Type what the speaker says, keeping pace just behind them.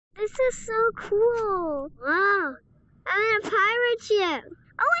This is so cool. Wow. I'm in a pirate ship.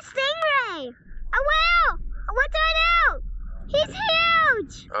 Oh, a stingray. A whale. What do I do? He's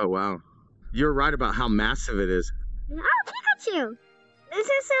huge. Oh, wow. You're right about how massive it is. Oh, Pikachu. This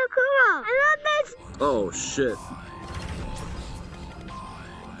is so cool. I love this. Oh, shit.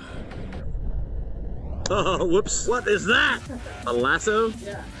 Oh, whoops. What is that? A lasso?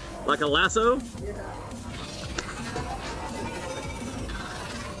 Yeah. Like a lasso? Yeah.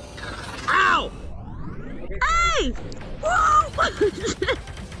 Ow! Hey! Whoa!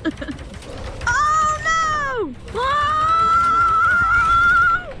 Oh no! Whoa!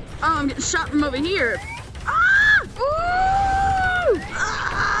 Oh, I'm getting shot from over here. Ah! Ooh!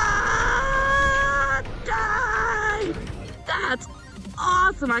 Ah! Die! That's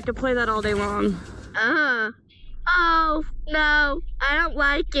awesome. I could play that all day long. Oh, no. I don't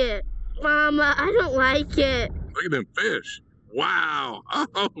like it. Mama, I don't like it. Look at them fish. Wow.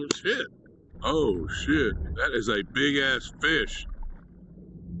 Oh, shit. Oh, shit. That is a big-ass fish.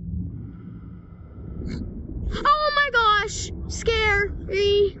 Oh my gosh.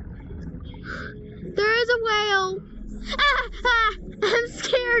 Scary. There is a whale. I'm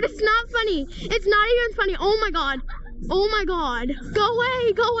scared. It's not funny. It's not even funny. Oh my god. Oh my god. Go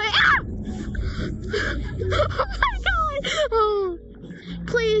away. Go away. Ah! Oh my god. Oh.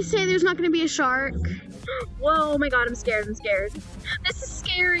 Please say there's not going to be a shark. Whoa, oh my god, I'm scared. I'm scared. This is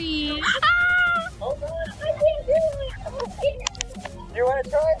scary. Ah! I can't do it. You want to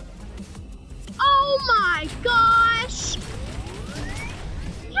try it? Oh my gosh.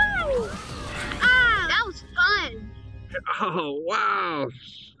 Ah, that was fun. Oh, wow.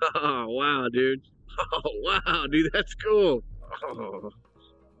 Oh, wow, dude. Oh, wow, dude, that's cool. Oh,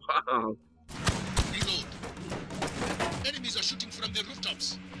 wow. Reload. Enemies are shooting from the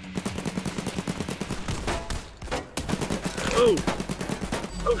rooftops. Oh.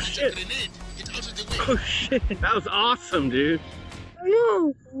 Oh, It's a shit. grenade. Get out of the way. Oh, shit. That was awesome, dude.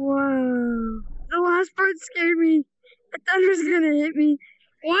 Oh, wow. The last part scared me. I thought it was gonna hit me.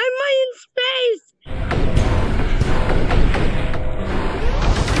 Why am I in space?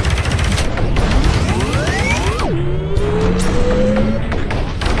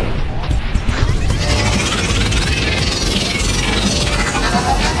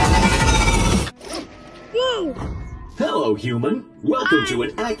 Whoa! Hello, human. Welcome to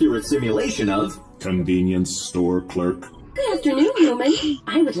an accurate simulation of Convenience store clerk. Good afternoon, human.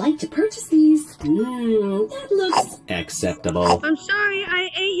 I would like to purchase these. That looks acceptable. I'm sorry, I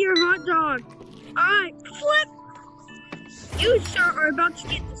ate your hot dog. Alright, flip! You, sir, are about to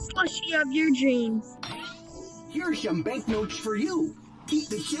get the slushie of your dreams. Here's some banknotes for you. Keep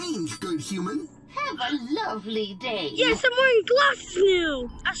the change, good human. Have a lovely day. Yes, I'm wearing glasses now.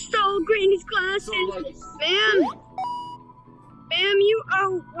 I stole Granny's glasses. Ma'am, you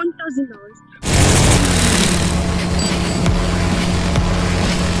owe $1,000.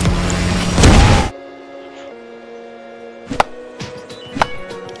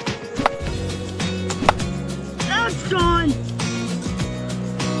 That's gone.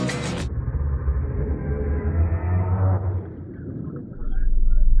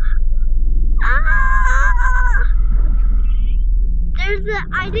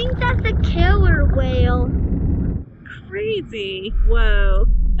 I think that's a killer whale. Crazy. Whoa.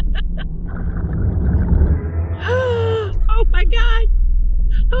 Oh my god.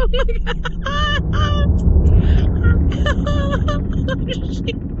 Oh my god. Oh,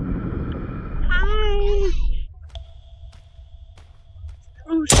 shit. Hi.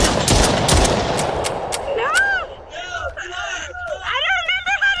 Oh shit. No! I don't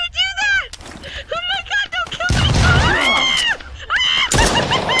remember how to do that! Oh my god, don't kill me!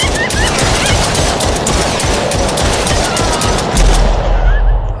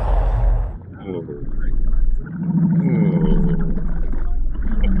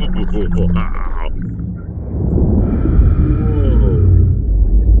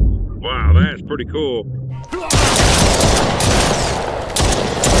 Wow, that's pretty cool.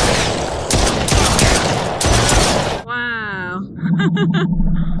 Wow.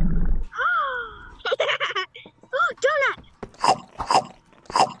 Oh, donut!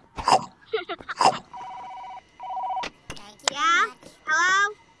 Yeah? Hello?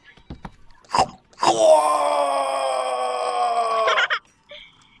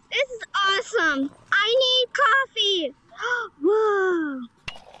 This is awesome. I need coffee. Whoa.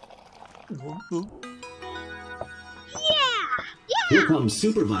 Yeah! Here comes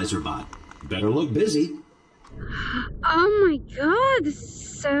Supervisor Bot. Better look busy. Oh my god, this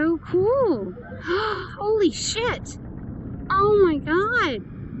is so cool. Holy shit. Oh my god.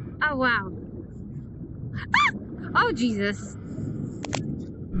 Oh wow. Ah! Oh Jesus.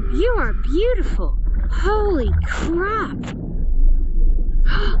 You are beautiful. Holy crap.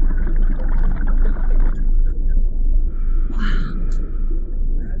 Wow.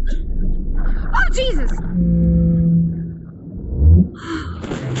 Oh, Jesus.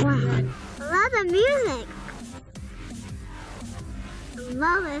 Wow. Love the music.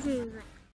 Love this music.